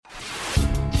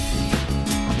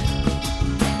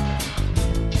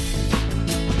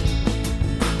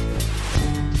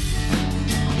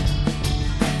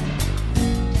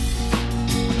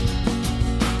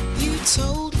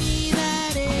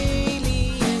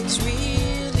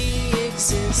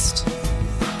exist.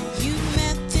 You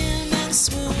met them and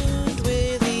swooned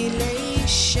with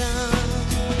elation.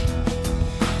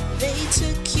 They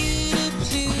took you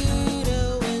to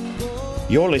Pluto and bore.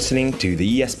 You're listening to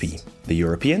the ESP, the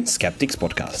European Skeptics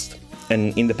Podcast,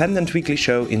 an independent weekly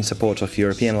show in support of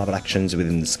European-level actions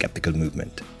within the skeptical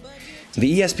movement.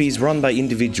 The ESP is run by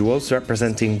individuals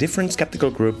representing different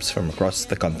skeptical groups from across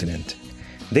the continent.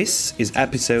 This is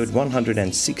episode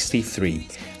 163.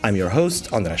 I'm your host,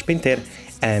 András Pinter,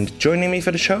 and joining me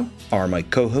for the show are my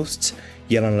co-hosts,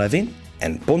 Jelena Levin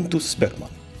and Pontus Böckman.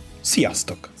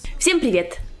 Sziasztok! Всем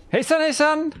привет!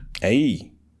 Hejsan!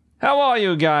 Hey! How are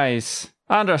you guys?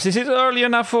 Andras, is it early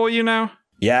enough for you now?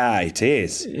 Yeah, it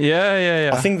is.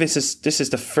 Yeah. I think this is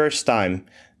the first time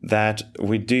that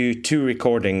we do two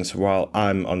recordings while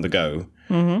I'm on the go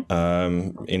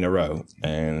in a row,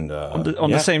 and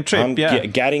on the same trip. I'm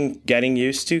getting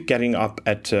used to getting up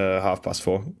at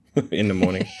 4:30 in the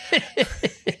morning.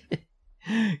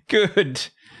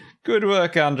 Good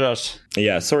work, Andras.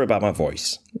 Yeah, sorry about my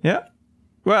voice. Yeah.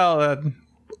 Well,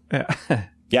 yeah.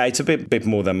 Yeah, it's a bit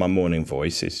more than my morning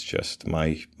voice. It's just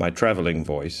my traveling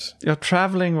voice. Your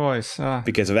traveling voice.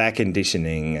 Because of air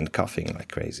conditioning and coughing like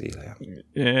crazy.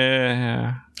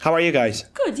 Yeah. How are you guys?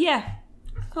 Good, yeah.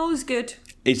 Always good.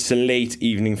 It's a late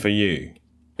evening for you.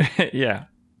 Yeah.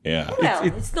 Yeah. Well,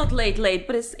 it's not late,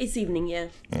 but it's evening, yeah.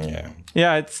 Yeah.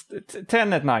 Yeah, it's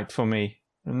 10 at night for me.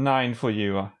 9 for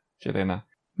you, Jelena.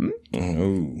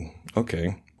 Oh,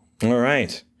 okay. All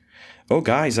right. Oh,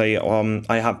 guys, I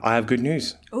have good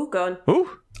news. Oh, go on. Ooh.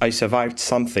 I survived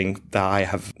something that I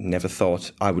have never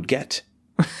thought I would get.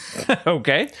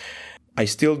 Okay. I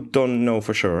still don't know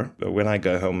for sure, but when I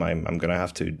go home, I'm going to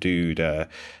have to do the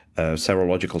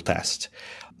serological test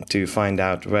to find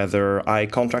out whether I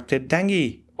contracted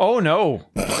dengue. Oh, no.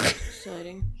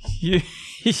 Exciting.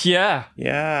 Yeah.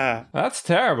 Yeah. That's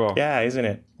terrible. Yeah, isn't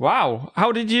it? Wow.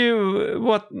 How did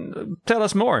you... Tell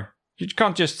us more. You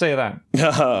can't just say that.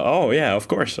 Oh, yeah, of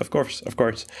course.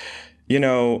 You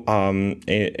know,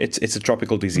 it's a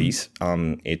tropical disease.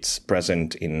 It's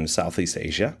present in Southeast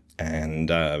Asia. And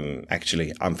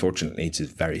actually, unfortunately, it's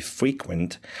very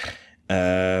frequent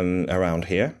around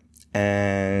here.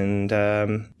 And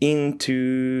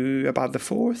into about the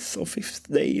 4th or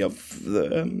 5th day of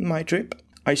my trip,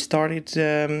 I started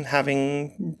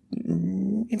having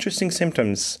interesting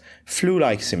symptoms,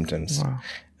 flu-like symptoms. Wow.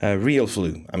 Real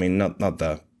flu. I mean, not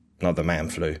the man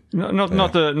flu.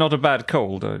 Not a bad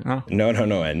cold. No.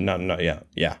 No, and not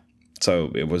yeah.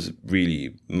 So it was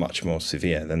really much more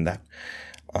severe than that.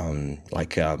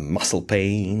 Like muscle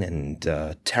pain and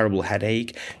terrible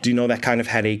headache. Do you know that kind of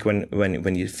headache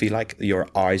when you feel like your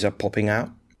eyes are popping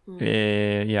out?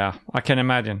 Yeah, I can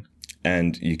imagine.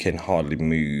 And you can hardly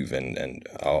move, and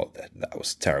that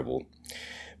was terrible.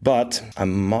 But I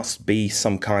must be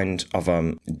some kind of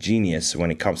a genius when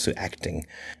it comes to acting,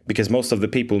 because most of the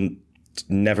people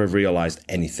never realized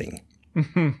anything.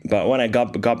 But when I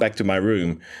got back to my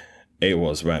room, it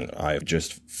was when I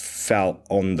just fell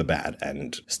on the bed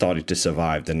and started to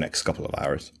survive the next couple of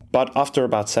hours. But after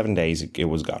about 7 days, it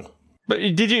was gone. But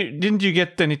didn't you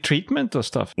get any treatment or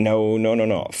stuff?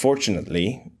 No.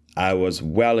 Fortunately, I was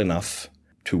well enough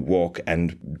to walk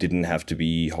and didn't have to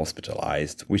be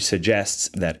hospitalized, which suggests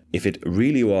that if it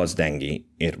really was dengue,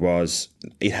 it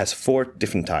has 4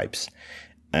 different types,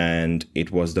 and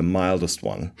it was the mildest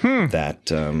one.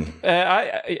 That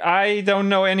I don't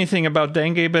know anything about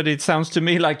dengue, but it sounds to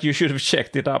me like you should have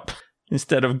checked it up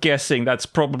instead of guessing. That's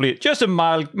probably just a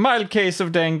mild case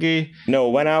of dengue. No,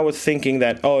 when I was thinking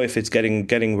that, if it's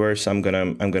getting worse, I'm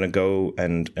gonna go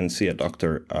and see a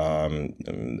doctor.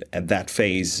 At that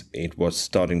phase, it was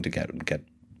starting to get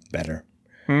better.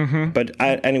 But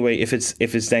anyway, if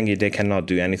it's dengue, they cannot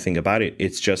do anything about it.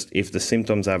 It's just if the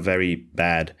symptoms are very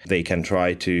bad, they can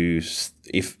try to.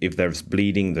 If there's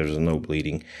bleeding, there's no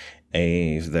bleeding.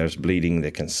 If there's bleeding,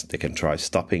 they can try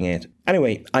stopping it.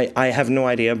 Anyway, I have no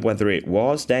idea whether it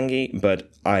was dengue,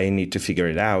 but I need to figure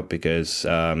it out because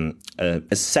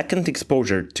a second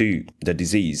exposure to the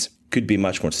disease could be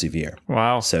much more severe.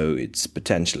 Wow. So it's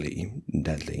potentially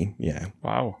deadly. Yeah.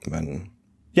 Wow.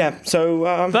 Yeah,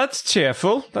 so... That's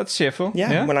cheerful.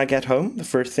 Yeah, when I get home, the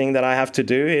first thing that I have to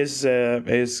do is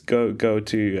go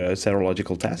to a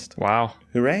serological test. Wow.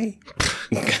 Hooray.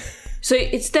 So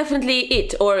it's definitely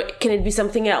it, or can it be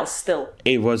something else still?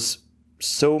 It was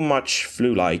so much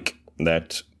flu-like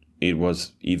that it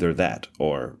was either that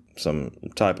or some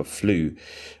type of flu.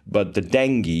 But the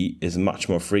dengue is much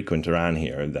more frequent around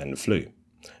here than the flu.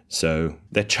 So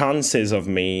the chances of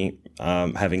me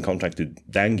having contracted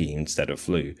dengue instead of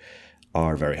flu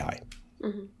are very high.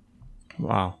 Mm-hmm.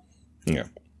 Wow. Yeah.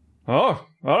 Oh,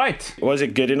 all right. Was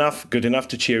it good enough? Good enough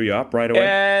to cheer you up right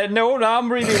away? No,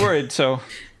 I'm really worried, so...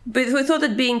 But we thought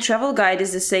that being travel guide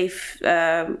is a safe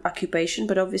occupation,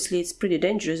 but obviously it's pretty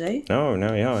dangerous, eh? No,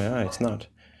 yeah, it's not.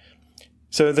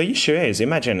 So the issue is,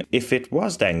 imagine if it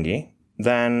was dengue,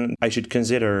 then I should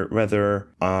consider whether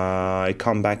I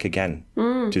come back again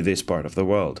to this part of the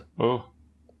world. Oh.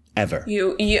 Ever.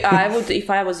 I would, if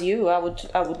I was you, I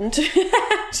wouldn't.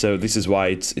 So this is why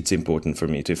it's important for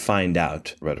me to find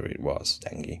out whether it was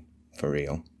dengue for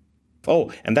real.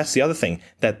 Oh, and that's the other thing,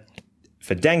 that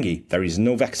for dengue, there is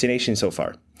no vaccination so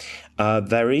far.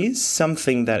 There is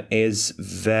something that is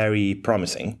very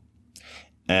promising.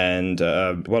 And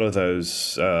one of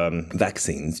those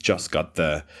vaccines just got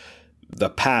the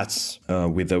pass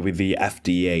with the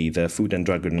FDA, the Food and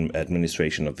Drug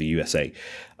Administration of the USA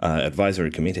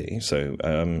advisory committee. So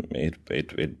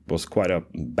it was quite a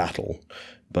battle,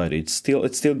 but it's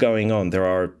still going on. There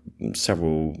are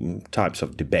several types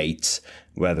of debates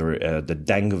whether the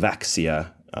dengue vaccination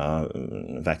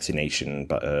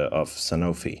of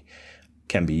Sanofi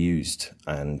can be used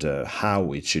and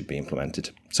how it should be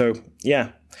implemented. So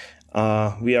yeah,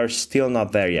 we are still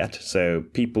not there yet. So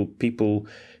people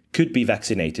could be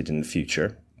vaccinated in the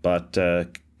future, but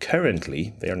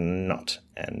currently they are not,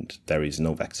 and there is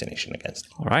no vaccination against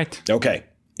it. All right. Okay,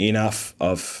 enough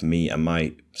of me and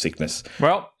my sickness.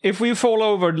 Well, if we fall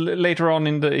over later on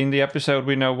in the episode,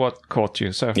 we know what caught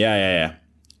you. So Yeah.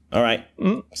 All right.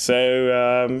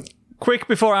 So quick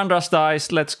before Andras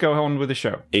dies, let's go on with the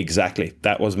show. exactly,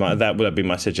 that would have been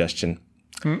my suggestion.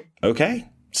 Okay,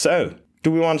 so. Do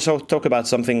we want to talk about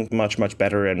something much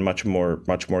better and much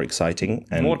more exciting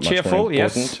and More much cheerful, more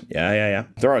important? yes. Yeah.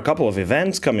 There are a couple of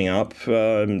events coming up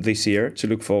this year to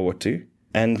look forward to,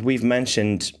 and we've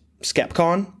mentioned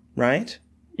SkepCon, right?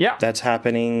 Yeah. That's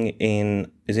happening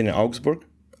in Augsburg?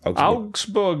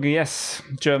 Augsburg, yes,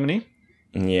 Germany.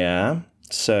 Yeah.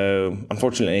 So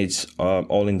unfortunately, it's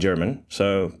all in German,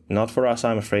 so not for us,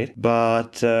 I'm afraid.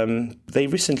 But they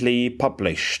recently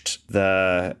published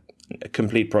the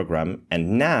complete program,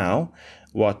 and now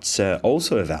what's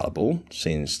also available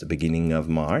since the beginning of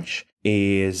March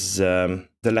is the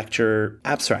lecture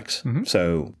abstracts.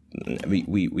 So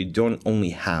we don't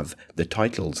only have the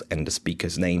titles and the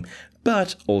speaker's name,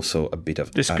 but also a bit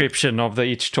of Description of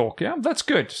each talk. Yeah, that's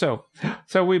good. So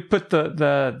we put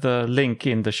the link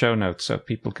in the show notes so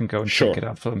people can go and check it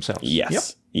out for themselves.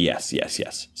 Yes.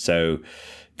 So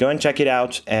go and check it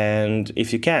out, and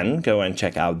if you can, go and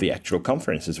check out the actual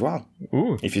conference as well.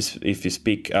 Ooh. If you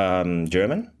speak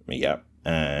German, yeah,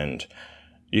 and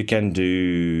you can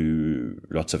do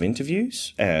lots of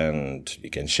interviews, and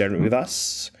you can share it with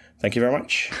us. Thank you very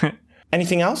much.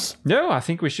 Anything else? No, I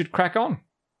think we should crack on.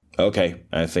 Okay,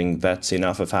 I think that's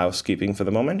enough of housekeeping for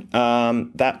the moment.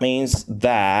 That means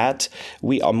that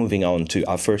we are moving on to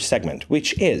our first segment,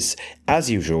 which is, as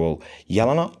usual,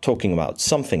 Jelena talking about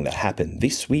something that happened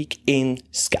this week in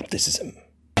skepticism.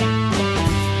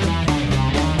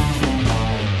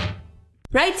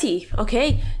 Righty,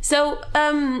 okay. So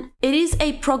it is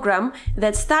a program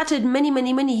that started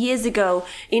many years ago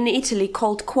in Italy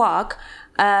called Quark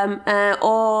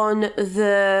on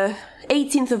the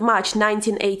 18th of March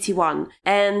 1981,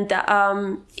 and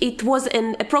it was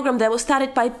a program that was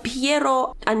started by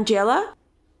Piero Angela.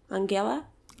 Piero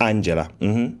Angela,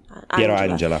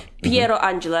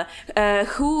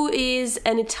 who is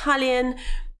an Italian,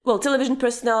 television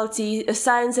personality, a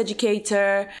science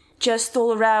educator, just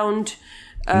all around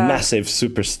massive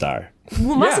superstar.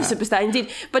 Massive superstar indeed,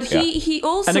 but he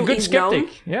also and a good is skeptic. known.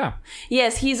 Yeah.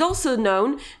 Yes, he's also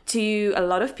known to a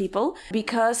lot of people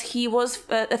because he was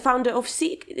a founder of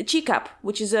CICAP,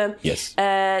 which is the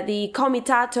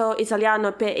Comitato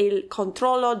Italiano per il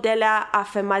Controllo della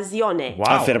Affermazione. Wow.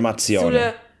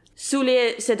 Affermazione.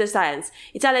 Sulle pseudoscience,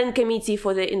 Italian Committee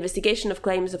for the Investigation of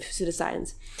Claims of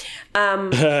Pseudoscience.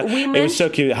 It was so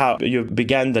cute how you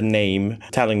began the name,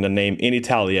 telling the name in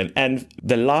Italian, and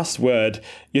the last word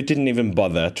you didn't even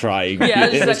bother trying. Yeah,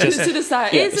 it was just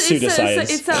pseudoscience. Yeah,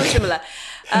 pseudoscience. It sounds similar.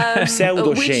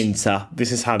 Pseudoscienza.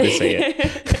 This is how they say it.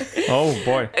 Oh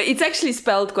boy. It's actually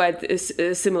spelled quite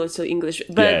similar to English,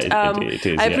 but it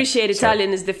is, I appreciate Italian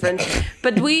Sorry. is different.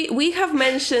 But we have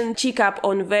mentioned CICAP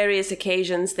on various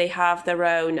occasions. They have their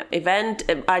own event,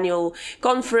 annual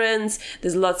conference.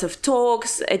 There's lots of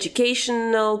talks,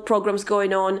 educational programs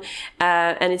going on,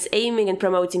 and it's aiming and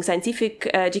promoting scientific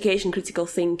education, critical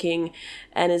thinking,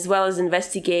 and as well as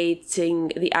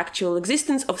investigating the actual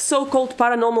existence of so-called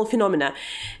paranormal phenomena.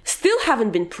 Still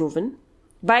haven't been proven.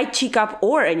 by Chicap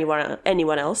or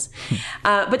anyone else.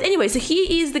 But anyway, so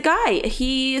he is the guy.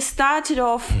 He started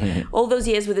off all those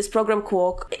years with this program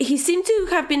Quark. He seemed to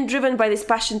have been driven by this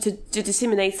passion to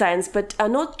disseminate science, but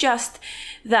not just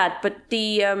that, but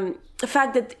the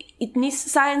fact that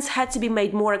science had to be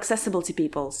made more accessible to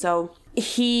people. So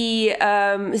the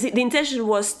intention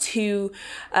was to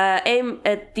aim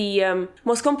at the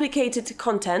most complicated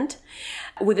content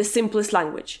with the simplest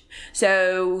language.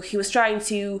 So he was trying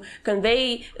to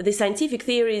convey the scientific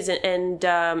theories and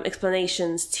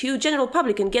explanations to general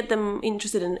public and get them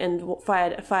interested and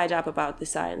fired up about the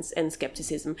science and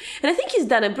skepticism. And I think he's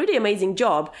done a pretty amazing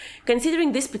job,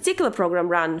 considering this particular program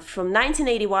ran from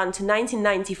 1981 to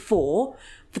 1994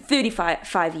 for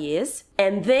 35 years.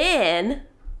 And then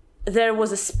there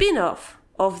was a spin-off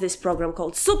of this program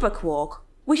called Super Quark,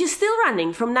 which is still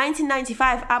running from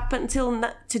 1995 up until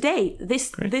today.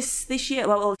 This year,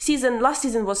 last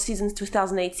season was season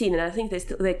 2018, and I think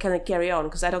they kind of carry on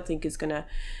because I don't think it's gonna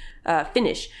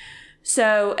finish.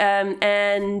 So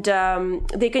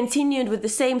they continued with the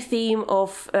same theme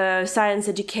of science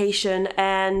education,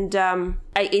 and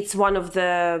it's one of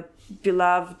the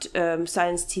beloved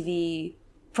science TV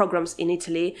programs in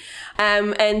Italy,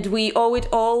 and we owe it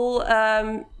all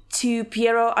to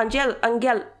Piero Angela.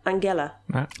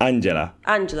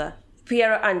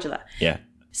 Piero Angela. Yeah.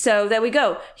 So there we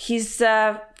go. He's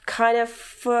kind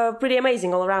of pretty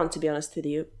amazing all around, to be honest with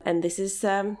you. And this is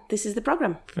the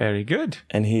program. Very good.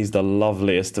 And he's the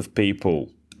loveliest of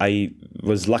people. I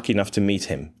was lucky enough to meet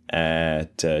him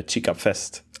at Chicap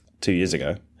Fest 2 years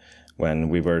ago when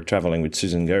we were traveling with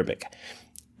Susan Gerbic.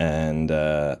 And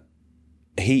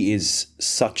he is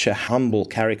such a humble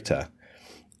character,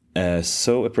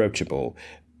 so approachable,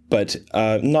 but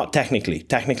not technically.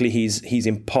 Technically, he's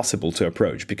impossible to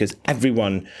approach because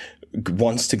everyone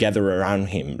wants to gather around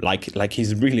him, like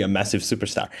he's really a massive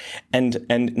superstar, and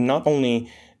not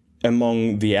only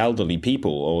among the elderly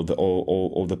people or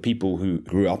the people who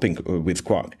grew up with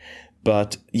Quark,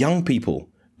 but young people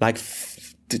like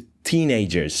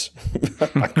teenagers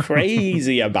are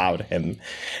crazy about him.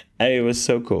 And it was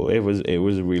so cool. It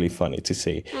was really funny to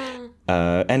see.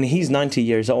 And he's 90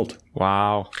 years old.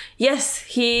 Wow. Yes,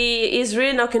 he is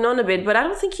really knocking on a bit, but I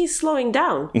don't think he's slowing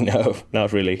down. No,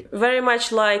 not really. Very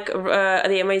much like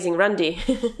the amazing Randy.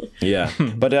 Yeah,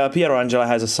 but Piero Angela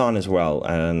has a son as well,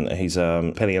 and he's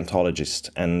a paleontologist,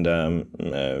 and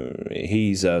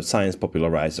he's a science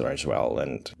popularizer as well,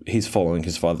 and he's following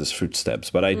his father's footsteps,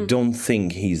 but I don't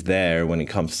think he's there when it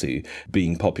comes to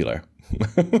being popular.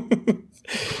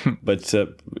 But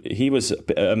he was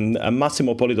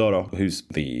Massimo Polidoro, who's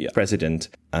the president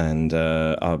and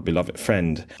our beloved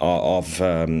friend of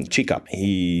Chicap.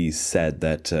 He said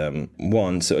that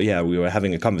once, we were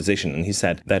having a conversation, and he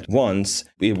said that once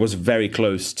it was very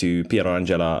close to Piero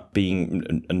Angela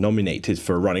being nominated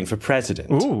for running for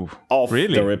president of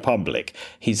the Republic.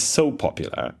 He's so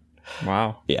popular.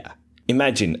 Wow. Yeah.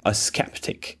 Imagine a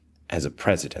skeptic as a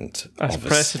president of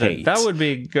a state. That would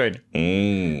be good.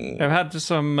 They've had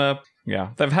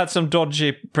they've had some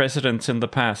dodgy presidents in the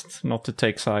past, not to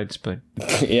take sides, but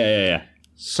yeah.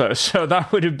 So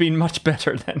that would have been much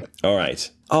better then. All right.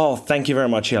 Oh, thank you very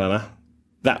much, Jelena.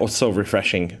 That was so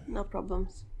refreshing. No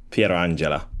problems. Piero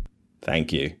Angela,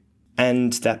 thank you.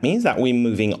 And that means that we're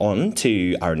moving on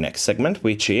to our next segment,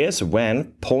 which is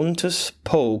When Pontus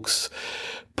Pokes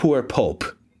Poor Pope.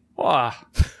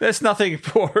 There's nothing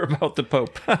poor about the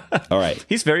Pope. All right.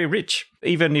 He's very rich,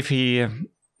 even if he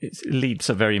leads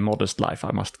a very modest life.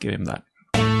 I must give him that.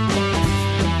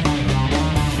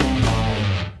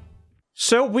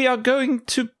 So we are going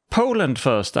to Poland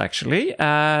first, actually.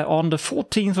 On the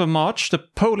 14th of March, the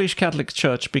Polish Catholic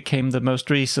Church became the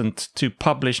most recent to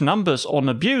publish numbers on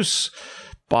abuse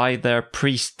by their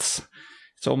priests.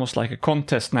 It's almost like a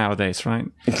contest nowadays, right?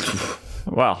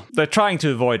 Well, they're trying to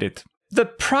avoid it. The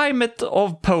Primate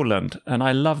of Poland, and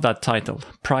I love that title,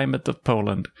 Primate of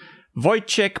Poland,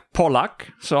 Wojciech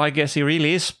Polak, so I guess he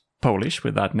really is Polish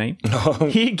with that name.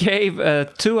 He gave a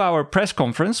 2-hour press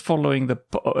conference following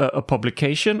a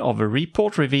publication of a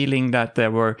report revealing that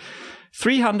there were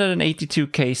 382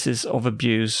 cases of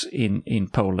abuse in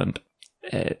Poland.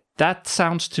 That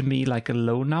sounds to me like a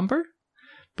low number.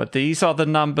 But these are the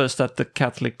numbers that the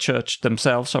Catholic Church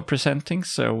themselves are presenting,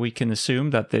 so we can assume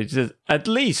that there's at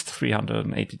least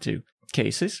 382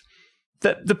 cases.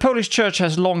 The Polish Church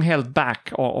has long held back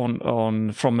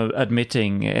from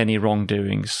admitting any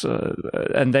wrongdoings,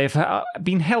 and they've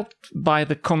been helped by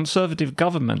the conservative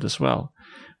government as well,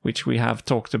 which we have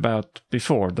talked about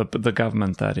before, the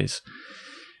government that is.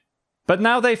 But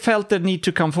now they felt the need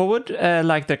to come forward,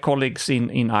 like their colleagues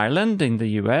in Ireland, in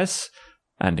the US,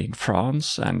 and in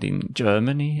France, and in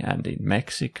Germany, and in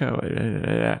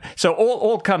Mexico. So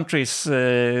all countries,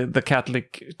 the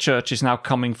Catholic Church is now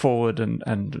coming forward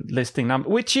and listing them,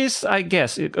 which is, I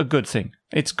guess, a good thing.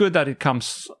 It's good that it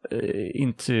comes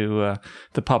into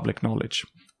the public knowledge,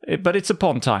 but it's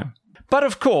upon time. But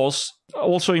of course,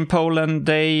 also in Poland,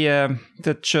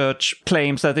 the church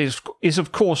claims that it is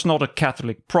of course not a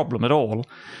Catholic problem at all.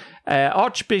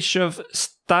 Archbishop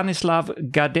Stanislaw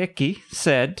Gadecki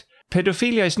said,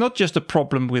 pedophilia is not just a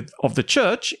problem of the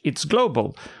church, it's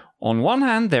global. On one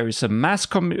hand, there is a mass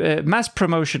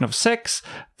promotion of sex.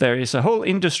 There is a whole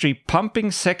industry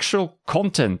pumping sexual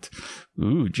content.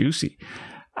 Ooh, juicy.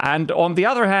 And on the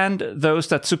other hand, those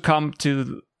that succumb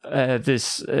to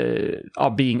this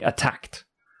are being attacked.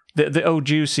 The "oh,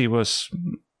 juicy" was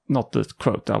not the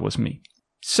quote, that was me.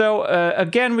 So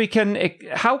again,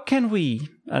 how can we,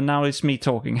 and now it's me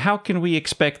talking, how can we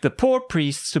expect the poor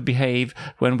priests to behave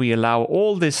when we allow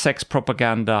all this sex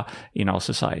propaganda in our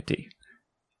society?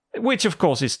 Which, of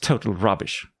course, is total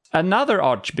rubbish. Another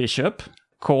archbishop,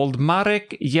 called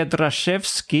Marek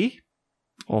Jedraszewski,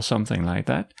 or something like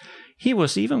that, he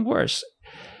was even worse.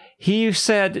 He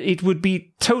said it would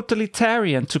be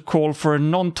totalitarian to call for a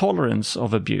non-tolerance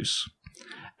of abuse.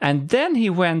 And then he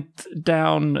went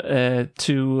down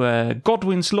to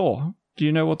Godwin's Law. Do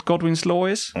you know what Godwin's Law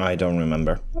is? I don't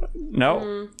remember.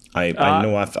 No? I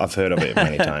know I've heard of it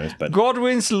many times, but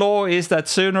Godwin's Law is that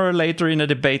sooner or later in a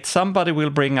debate, somebody will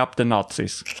bring up the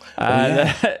Nazis.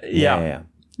 Yeah.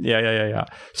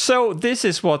 So this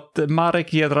is what Marek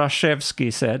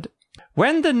Jedraszewski said.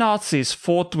 When the Nazis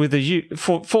fought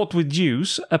with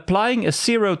Jews, applying a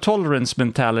zero-tolerance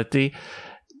mentality,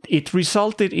 it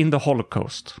resulted in the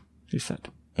Holocaust, he said.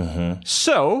 Mm-hmm.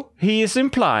 So he is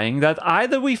implying that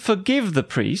either we forgive the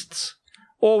priests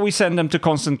or we send them to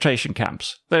concentration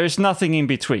camps. There is nothing in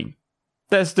between.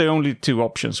 That's the only two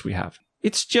options we have.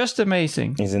 It's just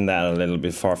amazing. Isn't that a little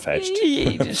bit far-fetched?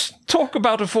 Talk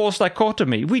about a false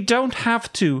dichotomy. We don't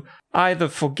have to either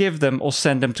forgive them or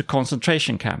send them to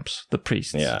concentration camps, the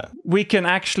priests. Yeah. We can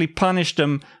actually punish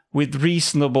them with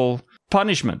reasonable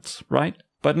punishments, right?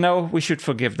 But no, we should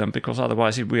forgive them because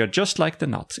otherwise we are just like the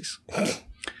Nazis.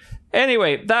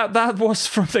 Anyway, that was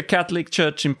from the Catholic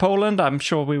Church in Poland. I'm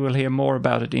sure we will hear more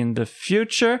about it in the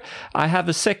future. I have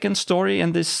a second story,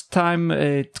 and this time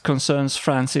it concerns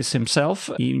Francis himself.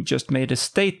 He just made a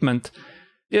statement.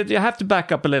 You have to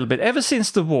back up a little bit. Ever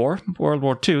since the war, World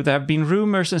War II, there have been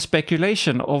rumors and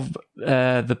speculation of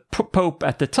the Pope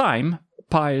at the time,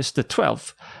 Pius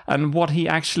XII, and what he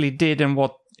actually did and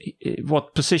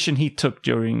what position he took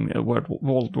during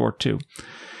World War II.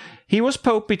 He was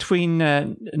Pope between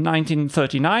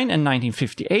 1939 and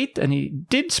 1958, and he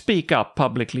did speak up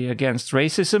publicly against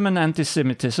racism and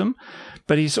anti-Semitism,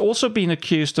 but he's also been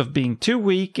accused of being too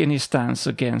weak in his stance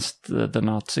against the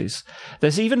Nazis.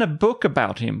 There's even a book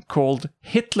about him called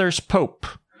Hitler's Pope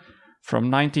from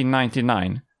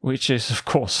 1999, which is, of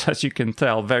course, as you can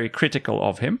tell, very critical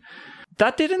of him.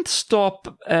 That didn't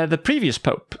stop the previous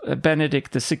Pope,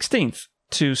 Benedict XVI,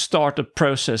 to start a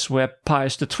process where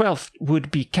Pius XII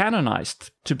would be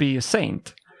canonized to be a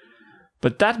saint.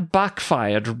 But that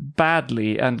backfired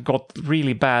badly and got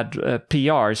really bad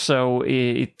PR, so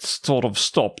it sort of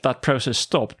stopped. That process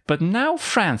stopped. But now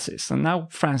Francis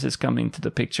coming into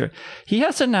the picture, he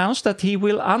has announced that he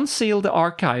will unseal the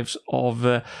archives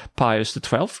of Pius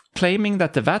XII, claiming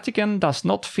that the Vatican does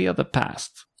not fear the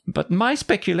past. But my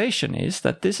speculation is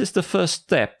that this is the first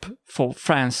step for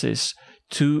Francis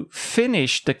to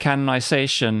finish the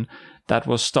canonization that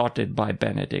was started by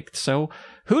Benedict. So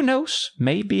who knows?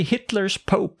 Maybe Hitler's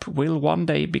Pope will one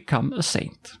day become a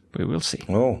saint. We will see.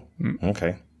 Oh,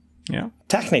 okay. Yeah.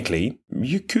 Technically,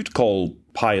 you could call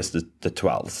Pius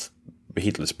XII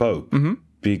Hitler's Pope,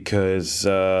 because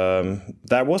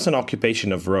there was an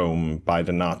occupation of Rome by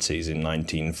the Nazis in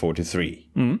 1943.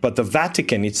 But the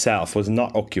Vatican itself was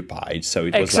not occupied, so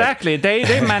it was exactly. They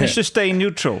managed to stay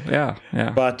neutral. Yeah.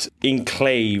 But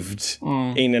enclaved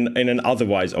in an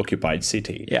otherwise occupied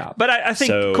city. Yeah, but I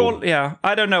think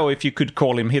I don't know if you could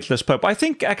call him Hitler's Pope. I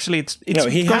think actually it's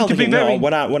he going held to be him. very.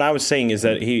 No, what I was saying is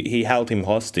that he held him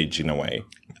hostage in a way.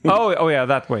 Oh yeah,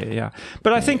 that way, yeah.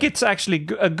 But I think it's actually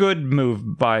a good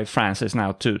move by Francis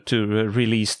now to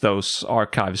release those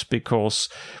archives, because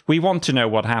we want to know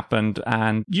what happened,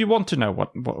 and you want to know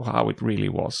how it really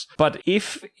was. But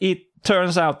if it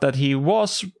turns out that he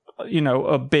was,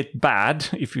 a bit bad,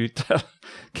 if you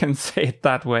can say it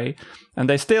that way, and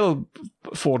they still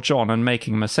forge on and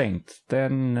making him a saint,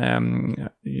 then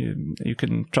you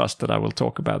can trust that I will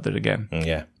talk about it again.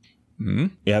 Yeah.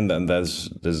 Yeah, and then there's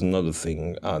another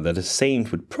thing that a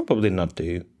saint would probably not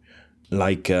do.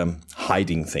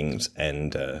 hiding things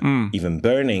and even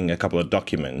burning a couple of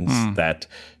documents that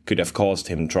could have caused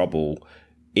him trouble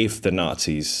if the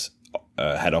Nazis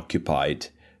had occupied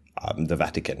the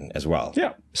Vatican as well.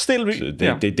 Yeah, still. So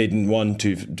they didn't want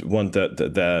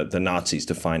the Nazis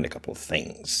to find a couple of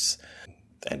things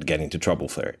and get into trouble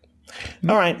for it.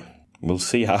 All right, we'll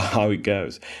see how it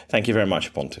goes. Thank you very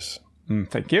much, Pontus.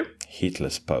 Thank you.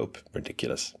 Hitler's Pope,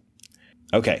 ridiculous.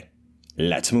 Okay,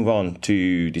 let's move on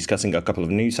to discussing a couple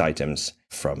of news items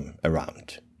from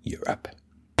around Europe.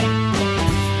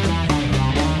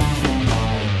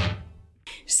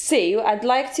 So, I'd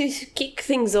like to kick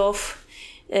things off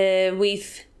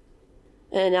with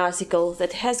an article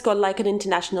that has got like an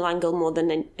international angle more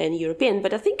than an European,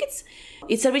 but I think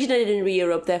it's originated in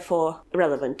Europe, therefore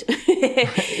relevant.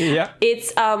 Yeah.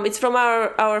 It's from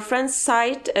our friend's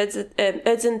site,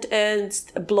 Urgent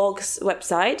Blog's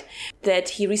website, that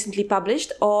he recently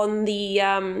published on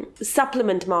the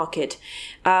supplement market,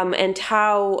 and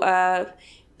how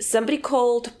somebody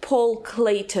called Paul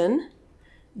Clayton,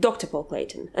 Dr. Paul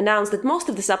Clayton, announced that most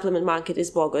of the supplement market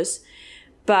is bogus.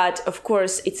 But, of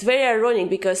course, it's very ironic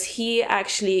because he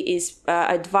actually is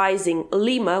advising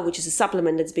Lima, which is a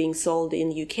supplement that's being sold in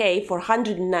the UK, for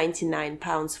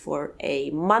 £199 for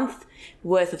a month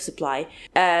worth of supply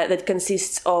that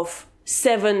consists of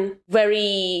 7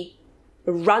 very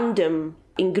random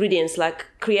ingredients like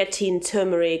creatine,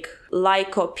 turmeric,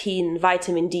 lycopene,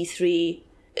 vitamin D3,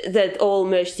 that all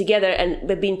merged together and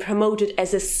have been promoted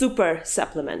as a super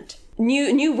supplement.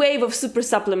 New wave of super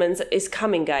supplements is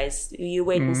coming, guys. You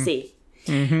wait and see.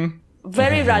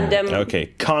 Very random.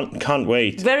 Okay, can't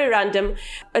wait. Very random.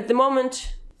 At the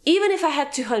moment, even if I had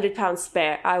 £200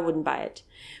 spare, I wouldn't buy it.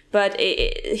 But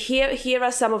here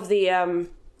are some of the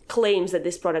claims that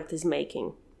this product is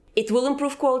making. It will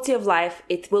improve quality of life.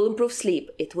 It will improve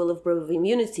sleep. It will improve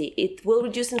immunity. It will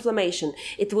reduce inflammation.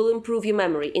 It will improve your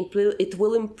memory. It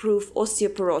will improve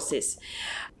osteoporosis.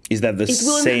 Is that the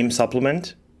same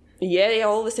supplement? Yeah,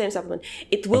 all the same supplement.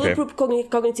 It will improve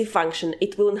cognitive function.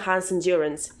 It will enhance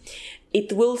endurance.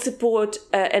 It will support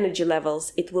energy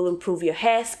levels. It will improve your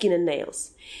hair, skin, and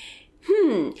nails.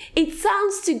 It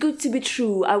sounds too good to be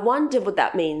true. I wonder what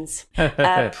that means.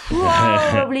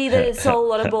 Probably that it's all a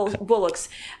lot of bollocks.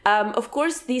 Of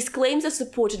course, these claims are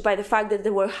supported by the fact that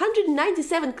there were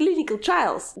 197 clinical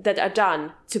trials that are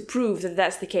done to prove that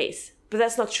that's the case. But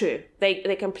that's not true.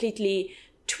 They completely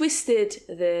twisted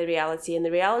the reality, and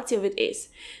the reality of it is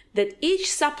that each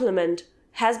supplement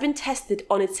has been tested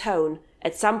on its own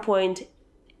at some point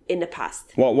in the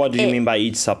past. What do you mean by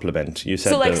each supplement? You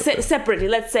said so, separately.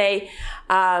 Let's say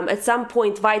at some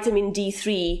point, vitamin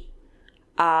D3.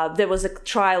 There was a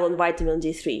trial on vitamin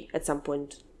D3 at some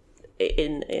point.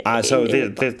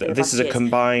 This is a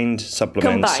combined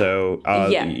supplement. Combined. So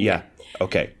yeah.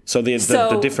 Okay, so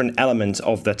the different elements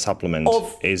of that supplement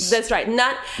that's right.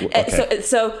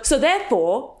 So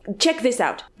therefore, check this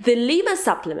out. The Lima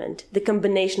supplement, the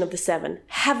combination of the 7,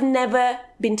 have never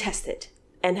been tested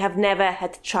and have never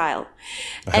had trial.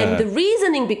 And the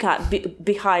reasoning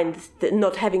behind the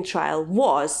not having trial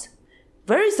was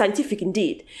very scientific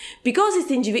indeed, because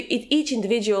each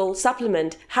individual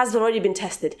supplement has already been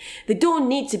tested. They don't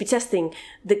need to be testing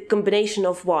the combination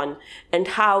of one and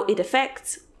how it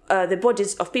affects the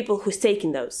bodies of people who's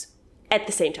taking those at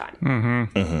the same time.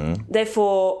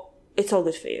 Therefore, it's all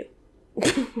good for you.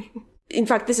 In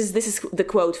fact, this is the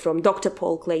quote from Dr.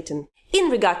 Paul Clayton. In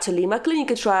regard to Lima,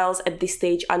 clinical trials at this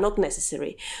stage are not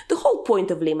necessary. The whole point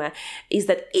of Lima is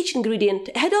that each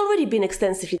ingredient had already been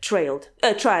extensively trialed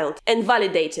and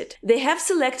validated. They have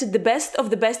selected the best of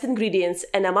the best ingredients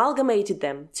and amalgamated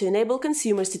them to enable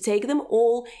consumers to take them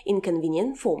all in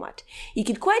convenient format. You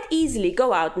could quite easily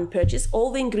go out and purchase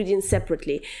all the ingredients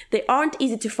separately. They aren't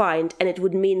easy to find, and it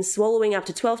would mean swallowing up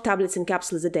to 12 tablets and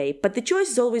capsules a day, but the choice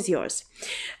is always yours.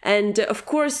 And of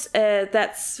course,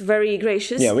 that's very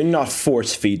gracious. Yeah, we're not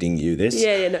force-feeding you this.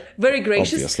 No. Very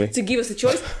gracious Obviously. to give us a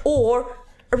choice. Or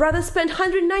rather spend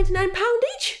 £199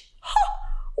 each?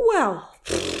 Well...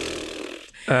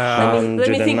 let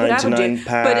me think what I would do.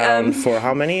 But, for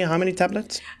how many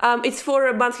tablets? It's for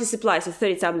a monthly supply, so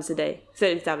 30 tablets a day.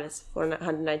 30 tablets for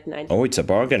 £199. Oh, it's a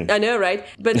bargain. I know, right?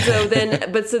 But so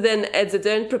then Ed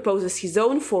Zadern proposes his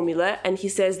own formula, and he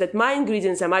says that my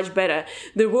ingredients are much better.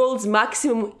 The world's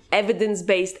maximum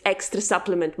evidence-based extra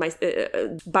supplement by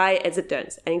Ed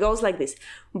Zadern. And it goes like this.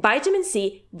 Vitamin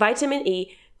C, vitamin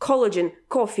E, collagen,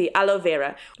 coffee, aloe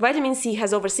vera. Vitamin C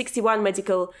has over 61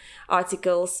 medical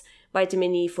articles.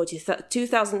 Vitamin E,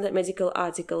 42,000 medical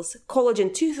articles.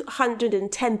 Collagen,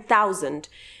 210,000,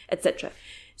 etc.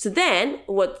 So then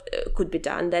what could be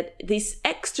done, that this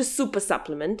extra super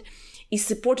supplement is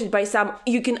supported by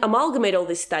you can amalgamate all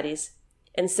these studies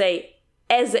and say,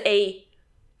 as a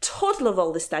total of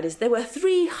all the studies, there were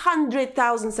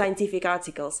 300,000 scientific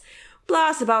articles,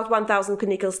 plus about 1,000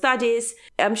 clinical studies.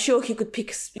 I'm sure he could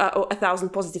pick 1,000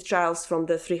 positive trials from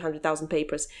the 300,000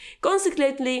 papers.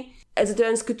 Consequently,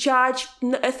 hesitancy could charge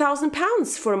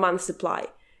 £1,000 for a month's supply.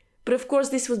 But of course,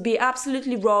 this would be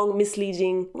absolutely wrong,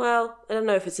 misleading. Well, I don't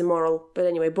know if it's immoral, but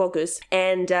anyway, bogus.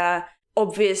 And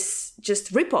obvious,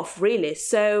 just rip-off, really.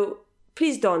 So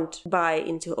please don't buy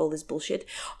into all this bullshit.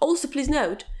 Also, please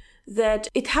note that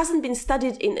it hasn't been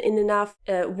studied in enough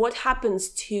what happens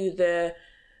to the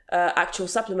actual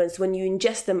supplements when you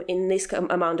ingest them in this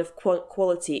amount of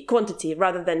quantity,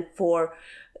 rather than for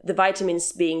the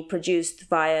vitamins being produced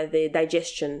via the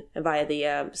digestion, via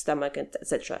the stomach,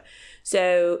 etc.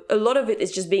 So a lot of it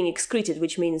is just being excreted,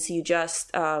 which means you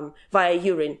just via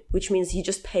urine, which means you're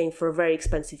just paying for a very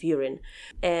expensive urine,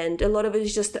 and a lot of it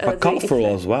is just colourful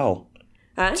as well.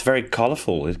 It's very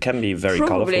colourful. It can be very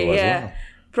colourful as well.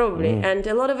 Probably, and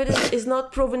a lot of it is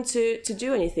not proven to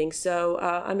do anything. So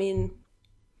I mean,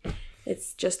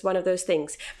 it's just one of those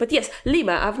things. But yes,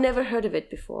 Lima, I've never heard of it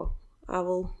before. I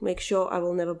will make sure I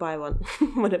will never buy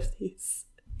one of these.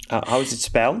 How is it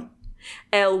spelled?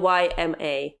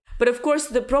 Lyma. But of course,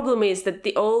 the problem is that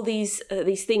all these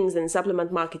things in the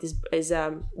supplement market is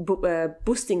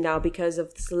boosting now because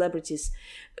of the celebrities.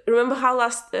 Remember how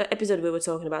last episode we were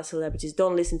talking about celebrities?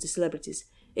 Don't listen to celebrities.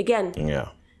 Again, yeah.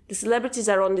 The celebrities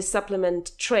are on the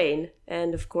supplement train,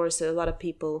 and of course, a lot of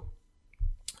people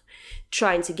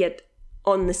trying to get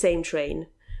on the same train,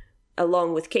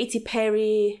 along with Katy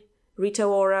Perry, Rita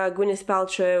Ora, Gwyneth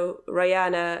Paltrow,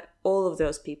 Rihanna, all of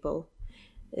those people.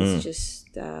 It's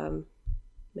just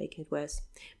making it worse.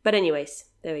 But anyways,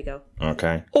 there we go.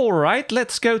 Okay. All right,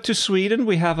 let's go to Sweden.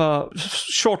 We have a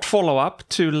short follow-up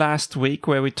to last week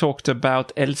where we talked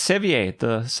about Elsevier,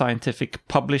 the scientific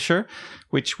publisher,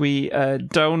 which we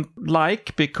don't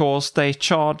like because they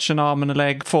charge an arm and a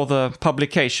leg for the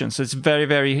publications. It's very,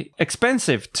 very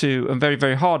expensive and very,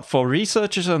 very hard for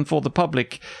researchers and for the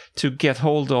public to get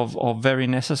hold of very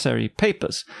necessary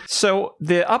papers. So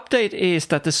the update is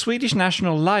that the Swedish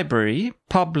National Library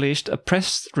published a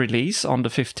press release on the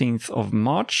 15th of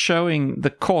March showing the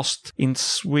cost in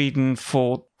Sweden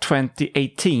for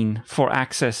 2018 for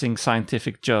accessing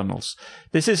scientific journals.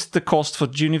 This is the cost for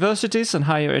universities and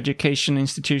higher education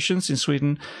institutions in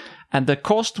Sweden, and the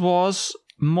cost was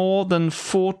more than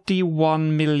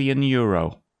 41 million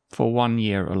euro for 1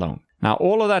 year alone. Now,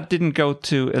 all of that didn't go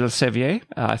to Elsevier,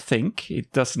 I think.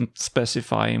 It doesn't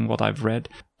specify in what I've read,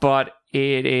 but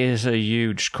it is a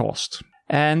huge cost.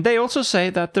 And they also say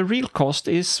that the real cost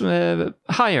is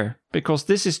higher, because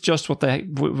this is just what they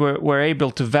were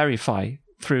able to verify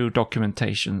through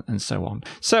documentation and so on.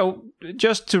 So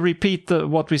just to repeat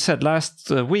what we said last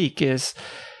week is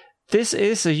this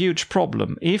is a huge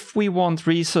problem. If we want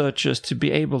researchers to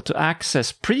be able to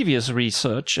access previous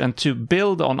research and to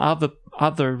build on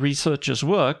other researchers'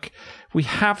 work, we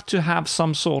have to have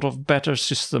some sort of better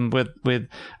system with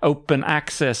open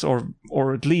access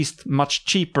or at least much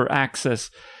cheaper access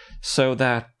so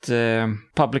that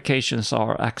publications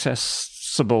are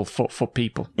accessible for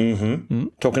people.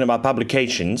 Talking about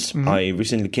publications, I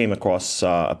recently came across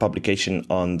a publication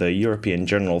on the European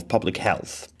Journal of Public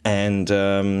Health. And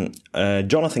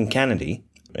Jonathan Kennedy,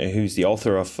 who's the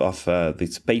author of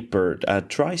this paper,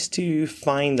 tries to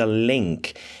find a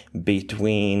link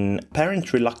between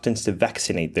parents' reluctance to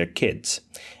vaccinate their kids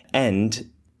and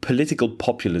political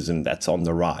populism that's on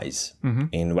the rise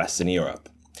in Western Europe.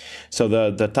 So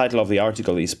the title of the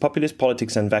article is Populist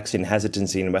Politics and Vaccine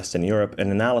Hesitancy in Western Europe,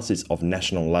 an analysis of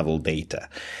national level data.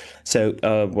 So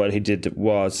what he did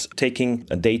was taking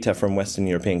data from Western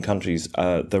European countries.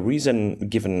 The reason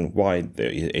given why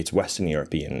it's Western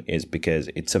European is because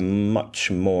it's a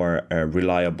much more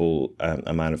reliable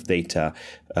amount of data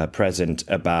present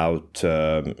about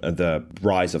the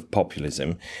rise of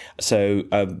populism. So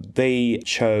they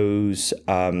chose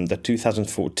the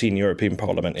 2014 European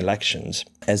Parliament elections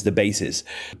as the basis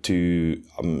to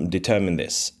determine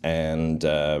this, and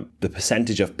the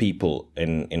percentage of people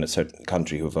in a certain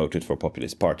country who voted for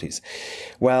populist parties.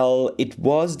 Well, it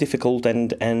was difficult,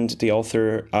 and the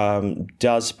author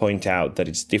does point out that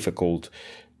it's difficult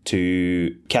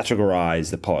to categorize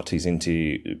the parties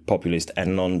into populist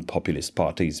and non-populist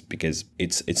parties because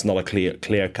it's not a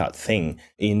clear-cut thing,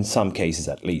 in some cases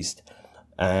at least.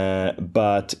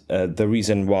 But the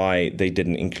reason why they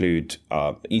didn't include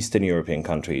Eastern European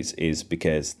countries is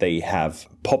because they have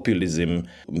populism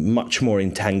much more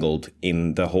entangled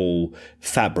in the whole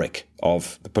fabric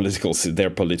of their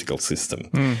political system,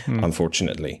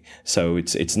 unfortunately. So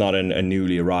it's not a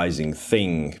newly rising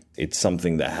thing. It's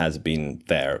something that has been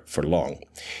there for long.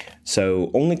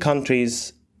 So only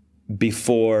countries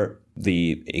before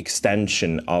the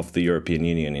extension of the European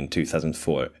Union in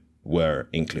 2004 were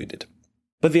included.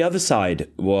 But the other side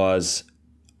was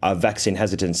vaccine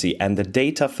hesitancy, and the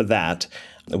data for that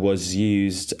was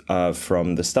used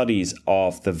from the studies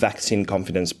of the Vaccine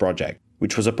Confidence Project,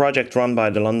 which was a project run by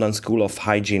the London School of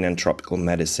Hygiene and Tropical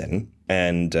Medicine.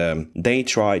 And they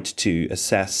tried to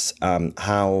assess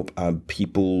how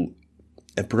people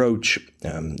approach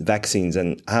vaccines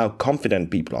and how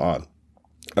confident people are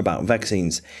about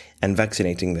vaccines and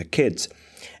vaccinating their kids.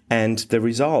 And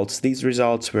these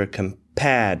results were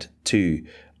compared to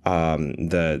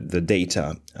the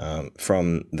data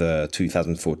from the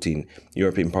 2014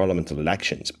 European Parliament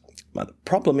elections. But the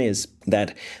problem is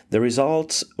that the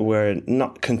results were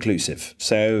not conclusive.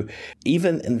 So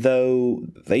even though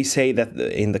they say that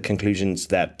in the conclusions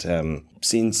that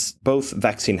since both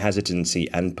vaccine hesitancy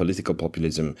and political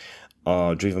populism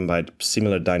are driven by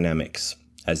similar dynamics,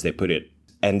 as they put it,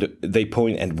 and they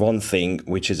point at one thing,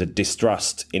 which is a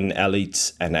distrust in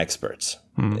elites and experts.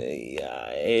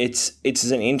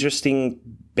 It's an interesting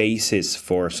basis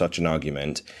for such an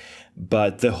argument,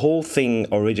 but the whole thing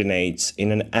originates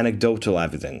in an anecdotal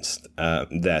evidence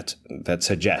that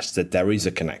suggests that there is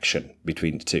a connection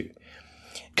between the two.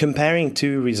 Comparing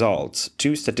two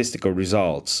statistical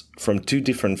results from two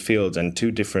different fields and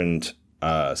two different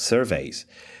surveys,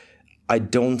 I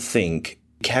don't think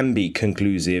can be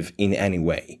conclusive in any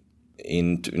way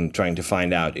in trying to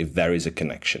find out if there is a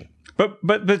connection.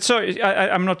 But sorry,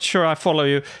 I'm not sure I follow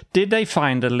you. Did they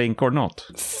find a link or not?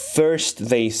 First,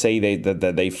 they say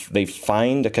that they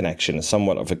find a connection,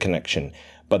 somewhat of a connection,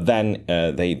 but then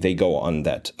they go on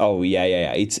that. Oh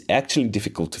yeah. It's actually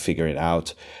difficult to figure it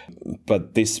out,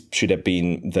 but this should have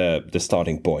been the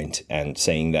starting point, and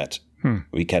saying that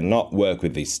we cannot work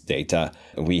with this data.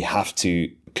 We have to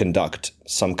conduct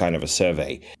some kind of a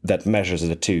survey that measures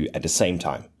the two at the same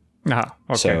time. Okay.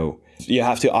 So you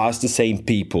have to ask the same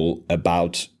people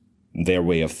about their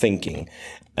way of thinking,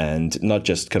 and not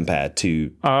just compare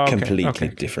two completely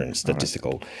different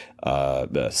statistical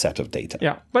set of data.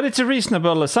 Yeah, but it's a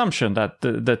reasonable assumption that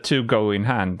the two go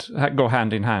hand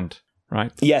in hand,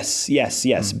 right?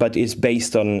 Yes, but it's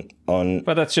based on.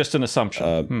 But that's just an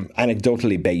assumption,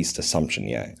 anecdotally based assumption.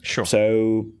 Yeah, sure.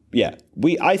 So yeah,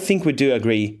 I think we do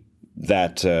agree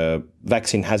that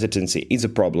vaccine hesitancy is a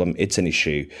problem. It's an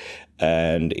issue,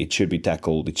 and it should be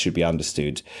tackled. It should be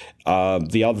understood.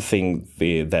 The other thing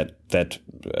that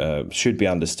should be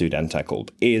understood and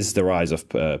tackled is the rise of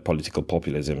political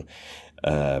populism.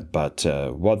 But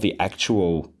what the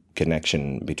actual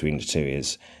connection between the two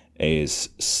is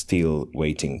still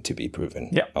waiting to be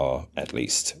proven, or at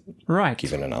least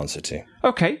given an answer to.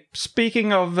 Okay,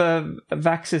 speaking of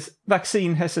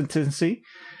vaccine hesitancy,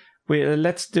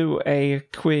 let's do a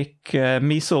quick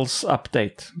measles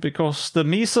update, because the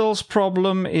measles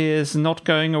problem is not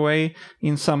going away.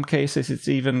 In some cases, it's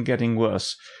even getting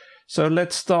worse. So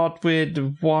let's start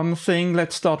with one thing.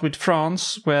 Let's start with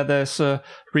France, where there's a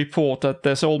report that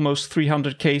there's almost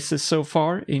 300 cases so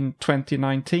far in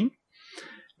 2019.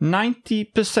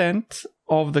 90%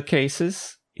 of the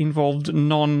cases involved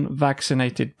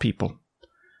non-vaccinated people.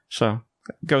 So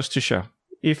it goes to show.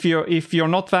 If you're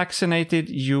not vaccinated,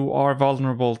 you are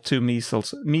vulnerable to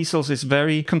measles. Measles is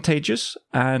very contagious,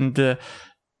 and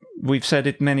we've said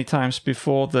it many times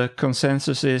before. The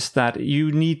consensus is that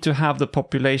you need to have the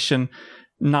population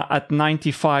at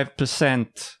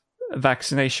 95%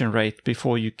 vaccination rate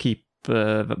before you keep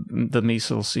the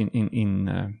measles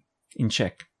in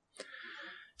check.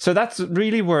 So that's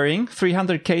really worrying.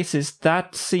 300 cases,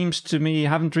 that seems to me, I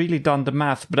haven't really done the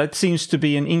math, but that seems to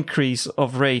be an increase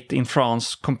of rate in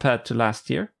France compared to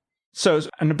last year. So,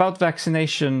 and about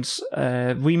vaccinations,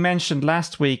 we mentioned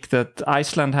last week that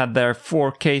Iceland had their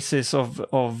 4 cases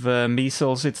of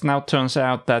measles. It now turns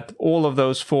out that all of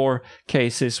those 4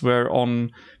 cases were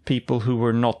on people who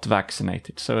were not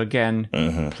vaccinated. So again,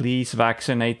 please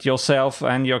vaccinate yourself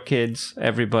and your kids,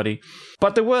 everybody.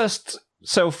 But the worst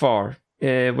so far,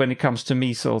 when it comes to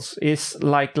measles, is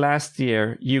like last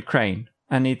year, Ukraine.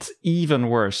 And it's even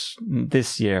worse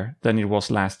this year than it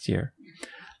was last year.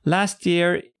 Last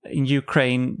year in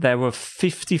Ukraine, there were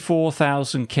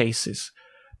 54,000 cases.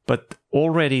 But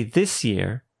already this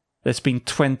year, there's been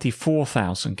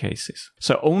 24,000 cases.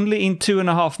 So only in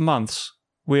 2.5 months,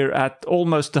 We're at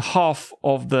almost the half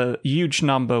of the huge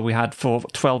number we had for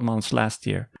 12 months last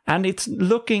year. And it's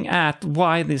looking at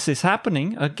why this is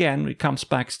happening. Again, it comes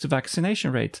back to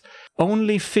vaccination rates.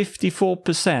 Only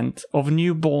 54% of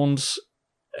newborns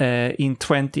in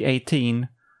 2018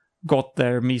 got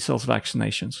their measles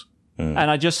vaccinations.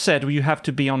 And I just said you have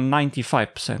to be on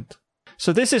 95%.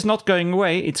 So this is not going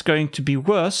away. It's going to be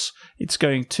worse. It's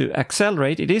going to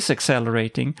accelerate. It is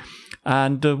accelerating.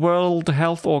 And the World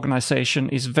Health Organization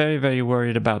is very, very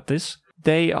worried about this.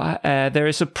 There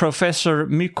is a Professor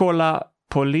Mykola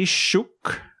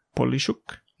Polishuk.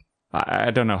 I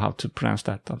don't know how to pronounce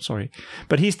that. I'm sorry.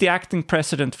 But he's the acting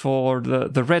president for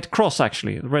the Red Cross,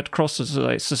 actually, the Red Cross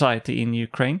Society in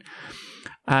Ukraine.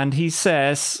 And he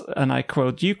says, and I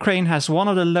quote, "Ukraine has one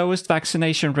of the lowest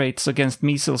vaccination rates against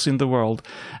measles in the world,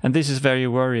 and this is very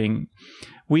worrying.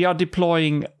 We are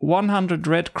deploying 100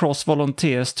 Red Cross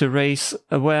volunteers to raise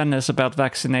awareness about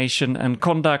vaccination and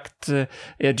conduct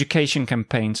education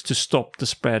campaigns to stop the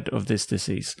spread of this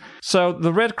disease." So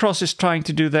the Red Cross is trying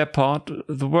to do their part.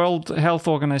 The World Health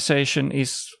Organization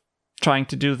is trying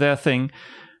to do their thing.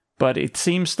 But it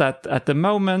seems that at the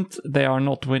moment, they are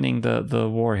not winning the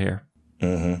war here.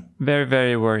 Mm-hmm. Very,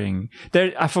 very worrying.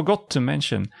 I forgot to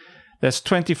mention, there's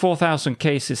 24,000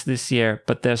 cases this year,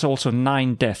 but there's also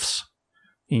 9 deaths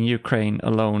in Ukraine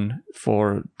alone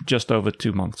for just over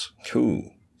 2 months. Ooh.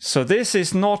 So this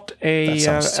is not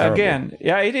again,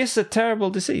 it is a terrible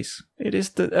disease. It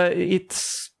is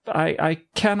I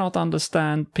cannot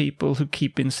understand people who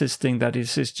keep insisting that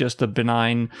this is just a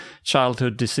benign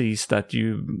childhood disease that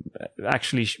you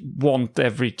actually want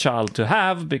every child to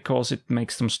have because it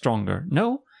makes them stronger.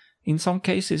 No, in some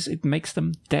cases it makes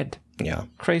them dead. Yeah.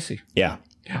 Crazy. Yeah.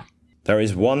 Yeah. There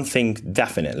is one thing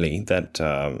definitely that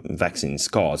vaccines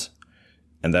cause,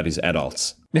 and that is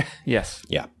adults. Yes.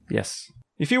 Yeah. Yes.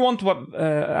 If you want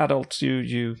adults,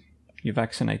 you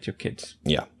vaccinate your kids.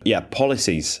 Yeah. Yeah.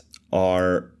 Policies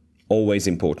are always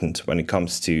important when it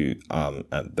comes to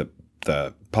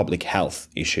the public health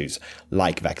issues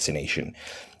like vaccination.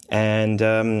 And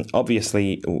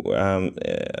obviously,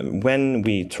 when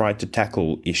we try to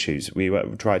tackle issues, we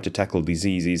try to tackle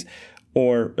diseases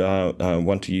or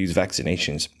want to use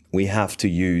vaccinations, we have to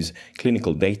use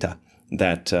clinical data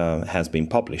that has been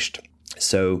published.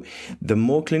 So the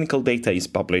more clinical data is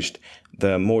published,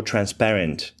 the more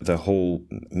transparent the whole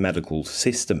medical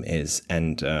system is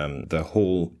and the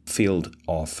whole field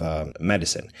of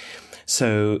medicine.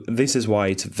 So this is why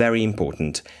it's very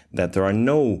important that there are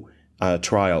no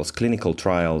clinical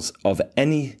trials of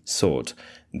any sort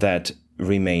that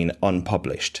remain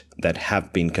unpublished that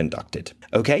have been conducted.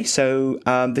 Okay, so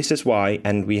this is why,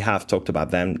 and we have talked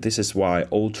about them, this is why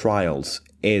All Trials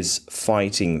is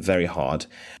fighting very hard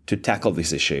to tackle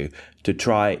this issue, to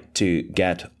try to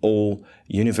get all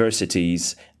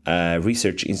universities,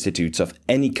 research institutes of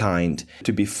any kind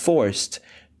to be forced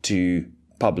to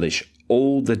publish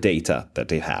all the data that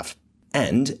they have.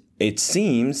 And it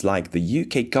seems like the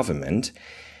UK government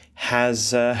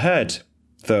has heard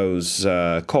those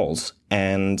calls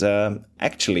and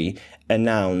actually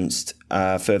announced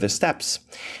further steps.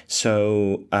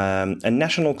 So a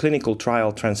national clinical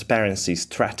trial transparency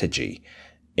strategy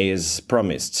is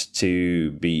promised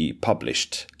to be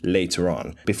published later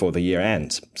on before the year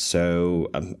ends. So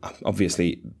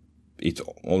obviously it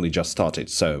only just started,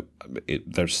 so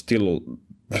there's still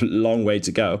a long way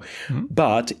to go,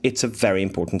 but it's a very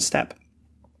important step.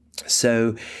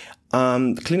 So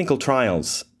clinical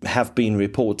trials have been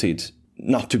reported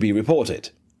not to be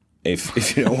reported,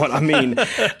 if you know what I mean,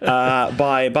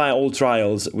 by All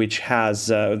Trials, which has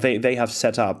they have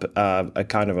set up a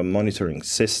kind of a monitoring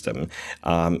system,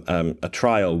 a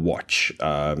trial watch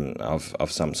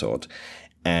of some sort,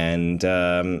 and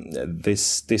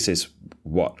this is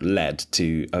what led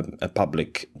to a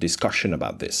public discussion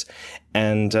about this,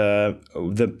 and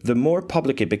the more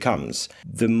public it becomes,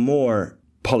 the more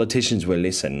politicians will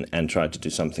listen and try to do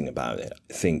something about it.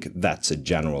 I think that's a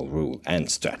general rule and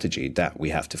strategy that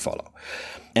we have to follow.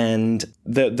 And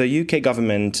the UK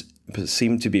government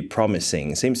seems to be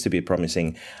promising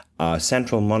a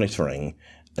central monitoring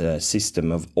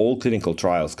system of all clinical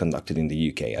trials conducted in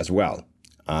the UK as well,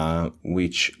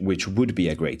 which would be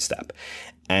a great step.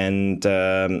 And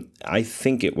I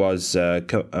think it was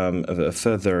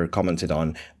further commented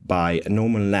on by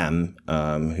Norman Lamb,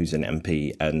 who's an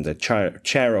MP and the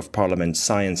chair of Parliament's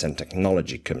Science and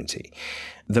Technology Committee.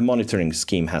 The monitoring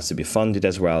scheme has to be funded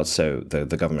as well, so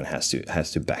the government has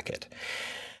to back it.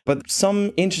 But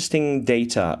some interesting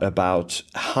data about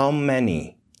how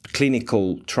many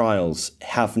clinical trials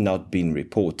have not been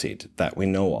reported that we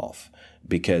know of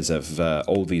because of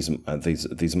all these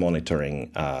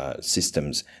monitoring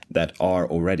systems that are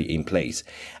already in place.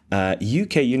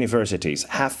 UK universities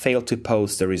have failed to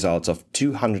post the results of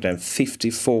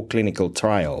 254 clinical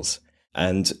trials.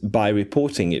 And by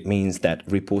reporting, it means that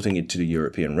reporting it to the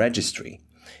European registry.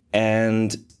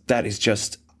 And that is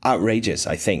just outrageous,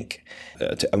 I think.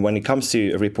 When it comes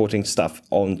to reporting stuff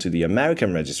onto the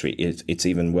American registry, it's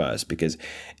even worse because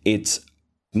it's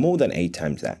more than 8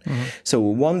 times that. Mm-hmm. So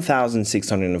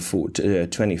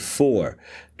 1,624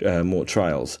 more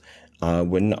trials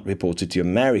were not reported to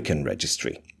American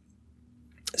registry.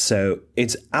 So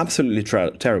it's absolutely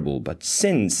terrible. But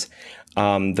since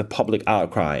the public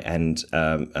outcry and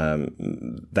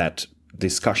that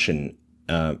discussion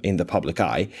in the public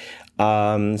eye,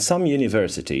 some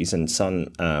universities and some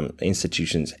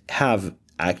institutions have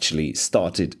actually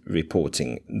started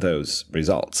reporting those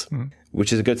results,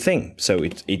 which is a good thing. So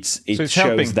it shows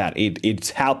helping. that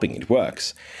it's helping, it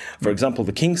works. For example,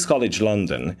 the King's College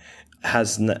London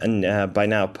has by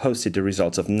now posted the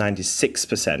results of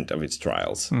 96% of its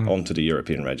trials onto the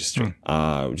European registry,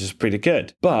 which is pretty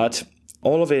good. But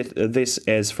all of this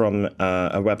is from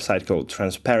a website called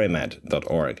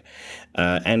transperimed.org,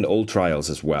 and all trials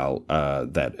as well.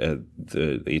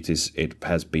 It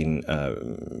has been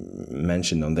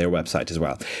mentioned on their website as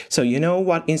well. So you know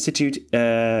what institute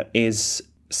is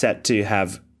said to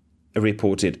have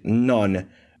reported none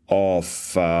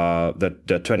of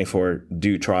the 24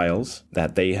 due trials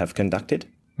that they have conducted?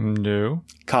 No.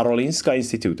 Karolinska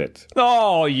Institutet.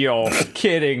 Oh, you're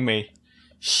kidding me.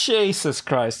 Jesus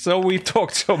Christ. So we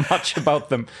talked so much about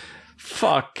them.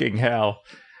 Fucking hell.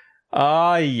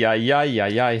 Ay.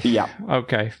 Yeah.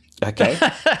 Okay. Okay.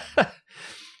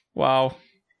 Wow.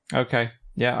 Okay.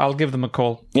 Yeah, I'll give them a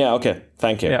call. Yeah, okay.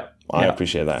 Thank you. Yeah. I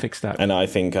appreciate that. Fix that. And I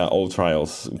think all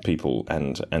trials people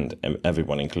and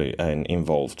everyone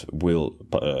involved will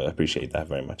appreciate that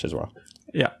very much as well.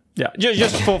 Yeah. Yeah,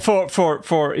 just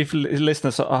for if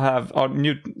listeners are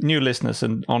new listeners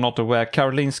and are not aware,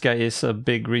 Karolinska is a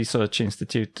big research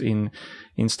institute in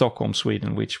Stockholm,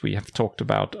 Sweden, which we have talked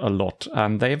about a lot,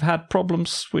 and they've had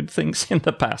problems with things in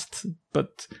the past,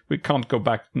 but we can't go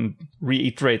back and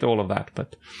reiterate all of that.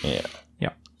 But yeah.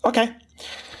 Okay.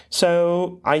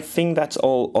 So I think that's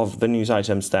all of the news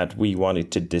items that we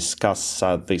wanted to discuss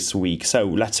this week. So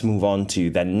let's move on to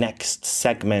the next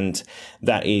segment.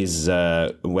 That is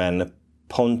when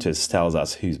Pontus tells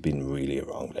us who's been really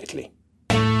wrong lately.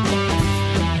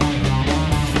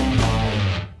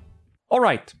 All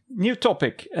right, new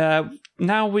topic.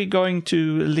 Now we're going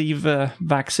to leave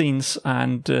vaccines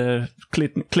and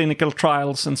clinical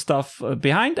trials and stuff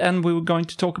behind, and we were going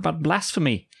to talk about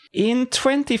blasphemy. In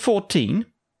 2014...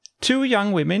 2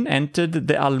 young women entered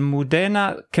the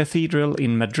Almudena Cathedral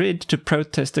in Madrid to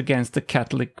protest against the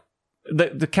Catholic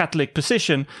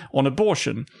position on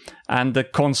abortion and the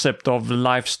concept of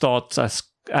life starts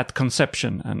at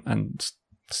conception and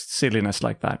silliness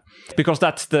like that, because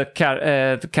that's the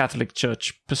Catholic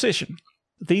Church position.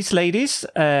 These ladies,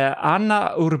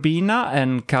 Ana Urbina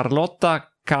and Carlota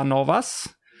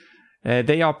Canovas,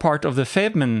 they are part of the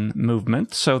Femen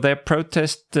movement, so their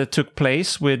protest took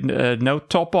place with no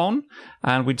top on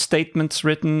and with statements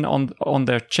written on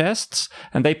their chests,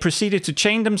 and they proceeded to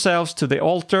chain themselves to the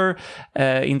altar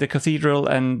in the cathedral,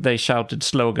 and they shouted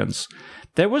slogans.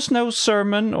 There was no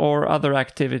sermon or other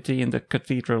activity in the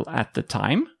cathedral at the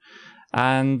time,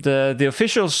 and the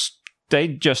officials, they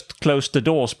just closed the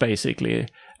doors basically.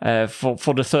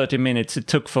 For the 30 minutes it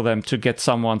took for them to get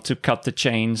someone to cut the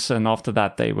chains, and after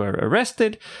that they were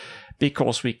arrested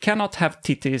because we cannot have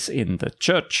titties in the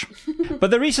church. But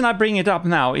the reason I bring it up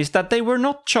now is that they were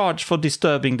not charged for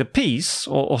disturbing the peace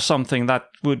or something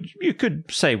that you could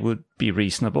say would be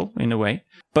reasonable in a way.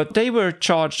 But they were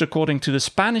charged according to the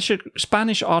Spanish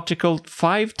Article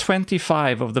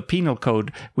 525 of the Penal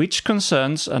Code, which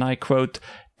concerns, and I quote,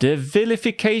 the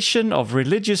vilification of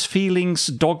religious feelings,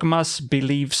 dogmas,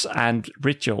 beliefs, and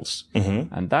rituals.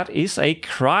 Mm-hmm. And that is a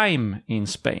crime in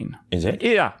Spain. Is it?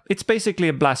 Yeah, it's basically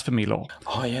a blasphemy law.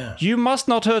 Oh, yeah. You must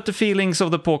not hurt the feelings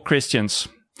of the poor Christians.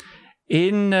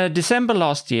 In December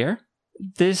last year,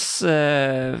 this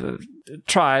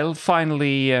trial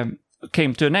finally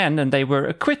came to an end and they were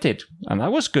acquitted. And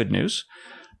that was good news.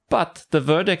 But the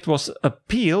verdict was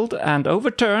appealed and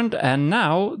overturned, and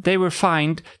now they were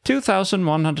fined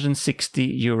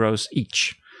 €2,160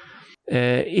 each.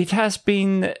 It has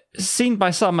been seen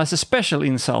by some as a special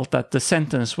insult that the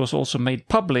sentence was also made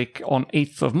public on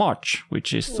 8th of March,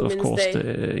 which is, of course,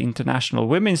 the International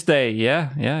Women's Day.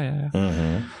 Yeah.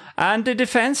 Mm-hmm. And the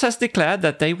defense has declared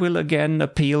that they will again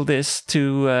appeal this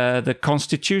to the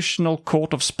Constitutional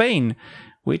Court of Spain,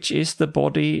 which is the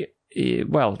body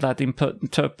that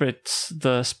interprets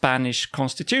the Spanish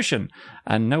Constitution.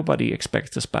 And nobody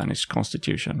expects the Spanish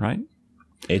Constitution, right?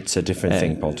 It's a different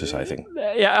thing, Pontus, I think.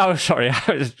 Yeah, oh, sorry. It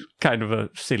was kind of a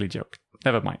silly joke.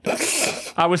 Never mind.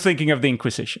 I was thinking of the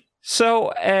Inquisition.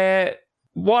 So,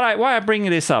 why I bring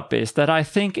this up is that I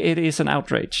think it is an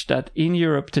outrage that in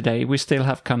Europe today we still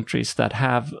have countries that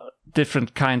have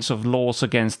different kinds of laws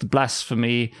against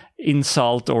blasphemy,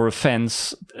 insult, or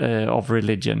offense of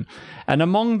religion. And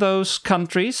among those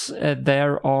countries,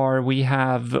 we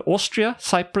have Austria,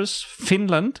 Cyprus,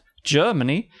 Finland,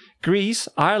 Germany, Greece,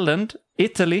 Ireland,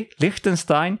 Italy,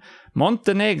 Liechtenstein,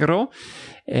 Montenegro,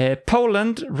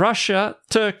 Poland, Russia,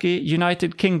 Turkey,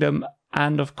 United Kingdom,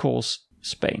 and of course,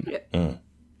 Spain.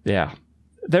 Yeah.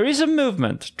 There is a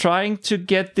movement trying to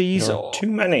get these... There are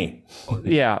too many.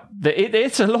 Yeah,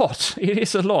 it's a lot. It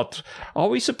is a lot. Are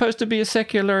we supposed to be a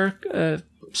secular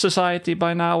society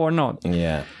by now or not?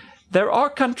 Yeah. There are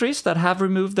countries that have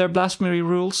removed their blasphemy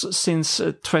rules since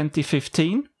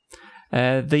 2015.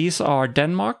 These are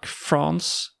Denmark,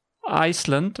 France,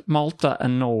 Iceland, Malta,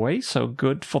 and Norway, so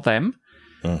good for them.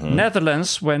 Mm-hmm.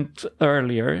 Netherlands went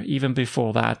earlier, even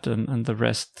before that, and the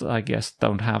rest, I guess,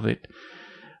 don't have it.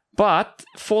 But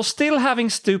for still having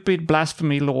stupid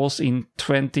blasphemy laws in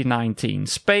 2019,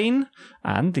 Spain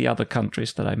and the other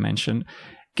countries that I mentioned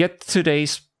get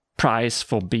today's prize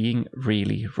for being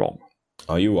really wrong.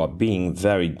 Oh, you are being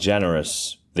very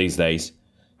generous these days.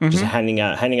 Mm-hmm. Just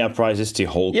handing out prizes to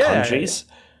whole countries?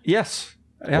 Yes.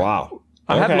 Yeah. Wow.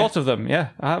 I have a lot of them, yeah.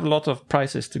 I have a lot of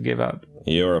prizes to give out.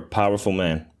 You're a powerful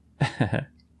man.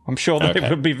 I'm sure they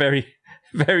will be very,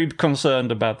 very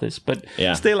concerned about this. But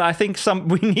still, I think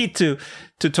we need to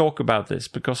talk about this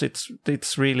because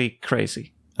it's really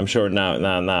crazy. I'm sure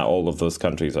now all of those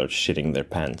countries are shitting their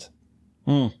pants.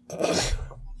 Mm.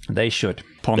 They should.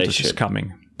 Pontus is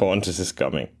coming. Pontus is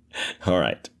coming. All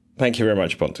right. Thank you very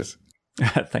much, Pontus.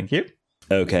 Thank you.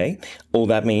 Okay, all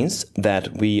that means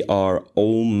that we are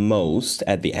almost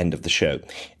at the end of the show.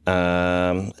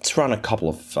 Let's run a couple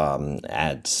of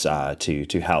ads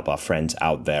to help our friends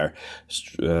out there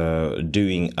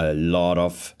doing a lot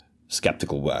of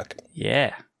skeptical work.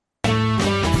 Yeah.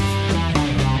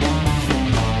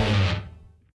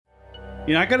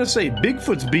 You know, I gotta say,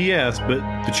 Bigfoot's BS, but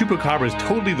the chupacabra is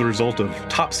totally the result of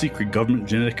top-secret government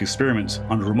genetic experiments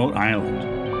on a remote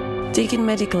island. Taking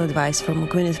medical advice from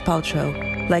Gwyneth Paltrow,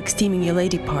 like steaming your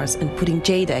lady parts and putting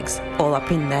jade eggs all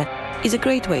up in there, is a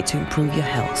great way to improve your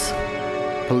health.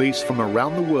 Police from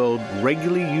around the world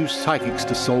regularly use psychics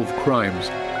to solve crimes.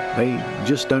 They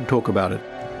just don't talk about it.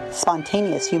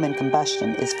 Spontaneous human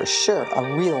combustion is for sure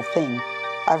a real thing.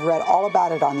 I've read all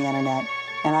about it on the internet,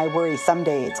 and I worry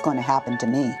someday it's going to happen to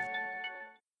me.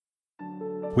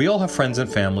 We all have friends and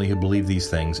family who believe these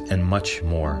things and much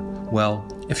more. Well,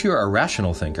 if you're a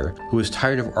rational thinker who is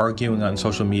tired of arguing on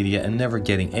social media and never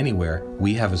getting anywhere,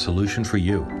 we have a solution for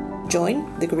you.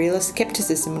 Join the Guerrilla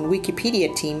Skepticism and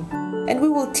Wikipedia team, and we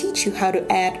will teach you how to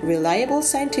add reliable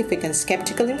scientific and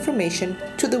skeptical information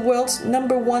to the world's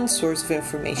 #1 source of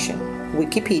information,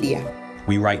 Wikipedia.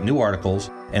 We write new articles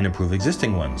and improve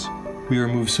existing ones. We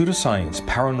remove pseudoscience,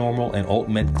 paranormal, and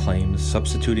alt-med claims,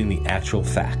 substituting the actual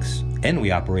facts. And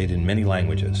we operate in many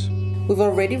languages. We've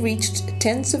already reached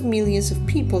tens of millions of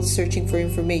people searching for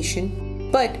information,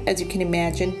 but as you can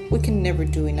imagine, we can never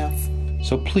do enough.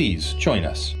 So please, join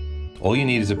us. All you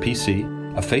need is a PC,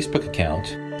 a Facebook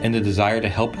account, and the desire to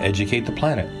help educate the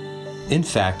planet. In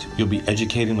fact, you'll be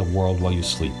educating the world while you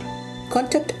sleep.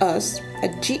 Contact us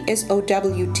at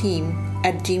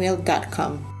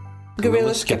gsowteam@gmail.com.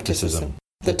 Guerrilla Skepticism.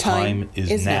 The time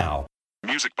is now.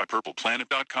 Music by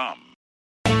PurplePlanet.com.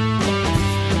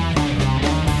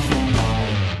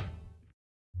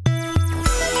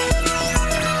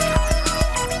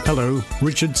 Hello,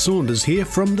 Richard Saunders here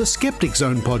from the Skeptic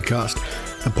Zone podcast,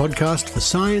 a podcast for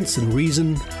science and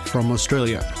reason from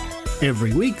Australia.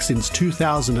 Every week since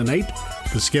 2008,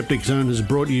 the Skeptic Zone has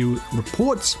brought you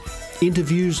reports,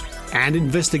 interviews, and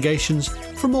investigations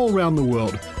from all around the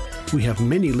world. We have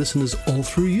many listeners all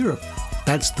through Europe.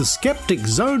 That's the Skeptic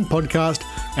Zone podcast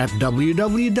at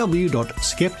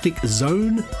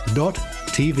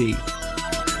www.skepticzone.tv.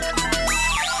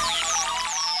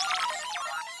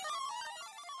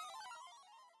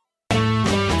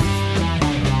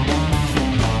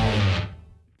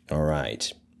 All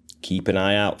right. Keep an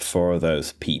eye out for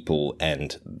those people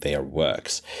and their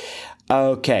works.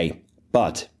 Okay,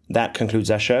 but that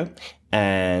concludes our show.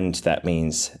 And that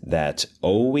means that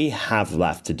all we have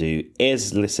left to do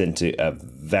is listen to a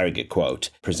very good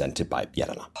quote presented by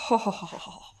Jelena.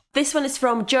 This one is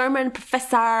from German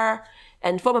professor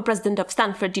and former president of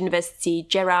Stanford University,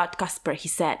 Gerard Kasper. He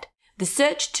said, The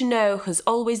search to know has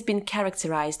always been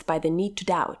characterized by the need to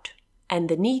doubt and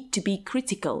the need to be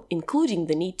critical, including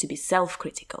the need to be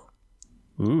self-critical.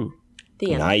 Ooh.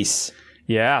 The end. Nice.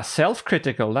 Yeah,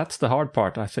 self-critical. That's the hard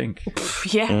part, I think.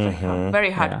 Yeah,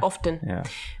 very hard. Often. Yeah.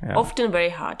 Often very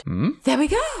hard. There we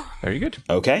go. Very good.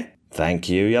 Okay. Thank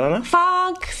you, Jelena.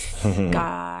 Thanks,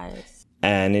 guys.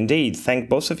 And indeed, thank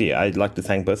both of you. I'd like to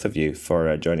thank both of you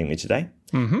for joining me today.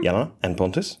 Jelena and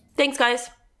Pontus. Thanks,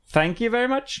 guys. Thank you very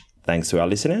much. Thanks to our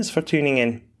listeners for tuning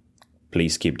in.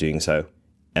 Please keep doing so.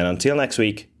 And until next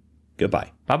week,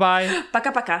 goodbye. Bye-bye.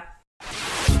 Paka.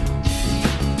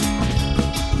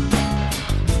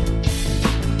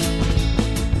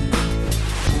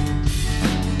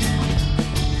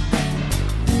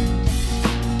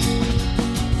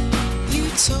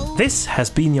 This has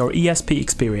been your ESP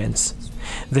experience.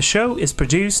 The show is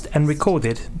produced and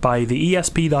recorded by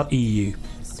TheESP.eu.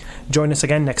 Join us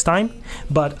again next time,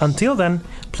 but until then,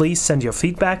 please send your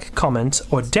feedback, comments,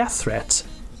 or death threats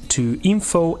to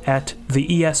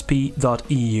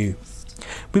info@theesp.eu.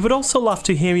 We would also love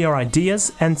to hear your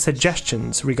ideas and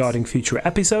suggestions regarding future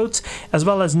episodes, as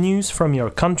well as news from your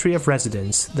country of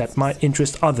residence that might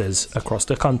interest others across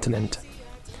the continent.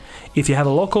 If you have a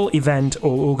local event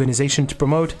or organization to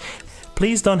promote,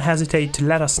 please don't hesitate to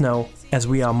let us know, as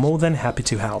we are more than happy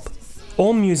to help.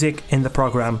 All music in the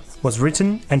program was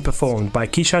written and performed by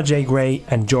Keisha J. Gray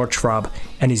and George Schwab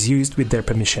and is used with their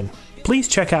permission. Please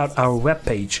check out our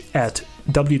webpage at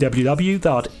www.theesp.eu,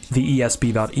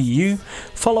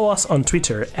 follow us on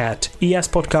Twitter at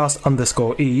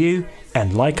espodcast_EU,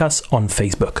 and like us on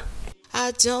Facebook.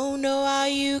 I don't know how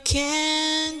you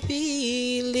can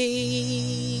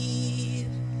believe.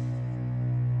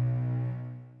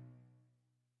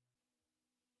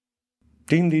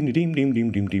 Dim dim dim dim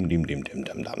dim dim dim dim dim dim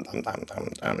dum dum dum dum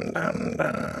dum dum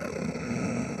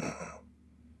dum.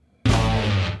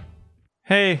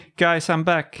 Hey, guys, I'm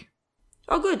back.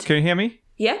 Oh, good. Can you hear me?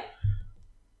 Yeah.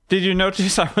 Did you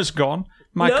notice I was gone?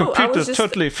 My No, I computer was just-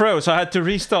 totally froze. I had to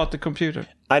restart the computer.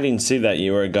 I didn't see that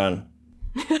you were gone.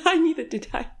 Neither did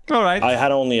I. All right. I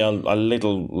had only a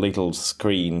little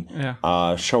screen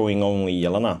showing only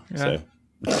Jelena. Yeah. So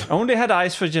Only had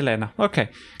eyes for Jelena. Okay,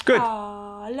 good.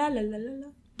 Ah, la la la la la.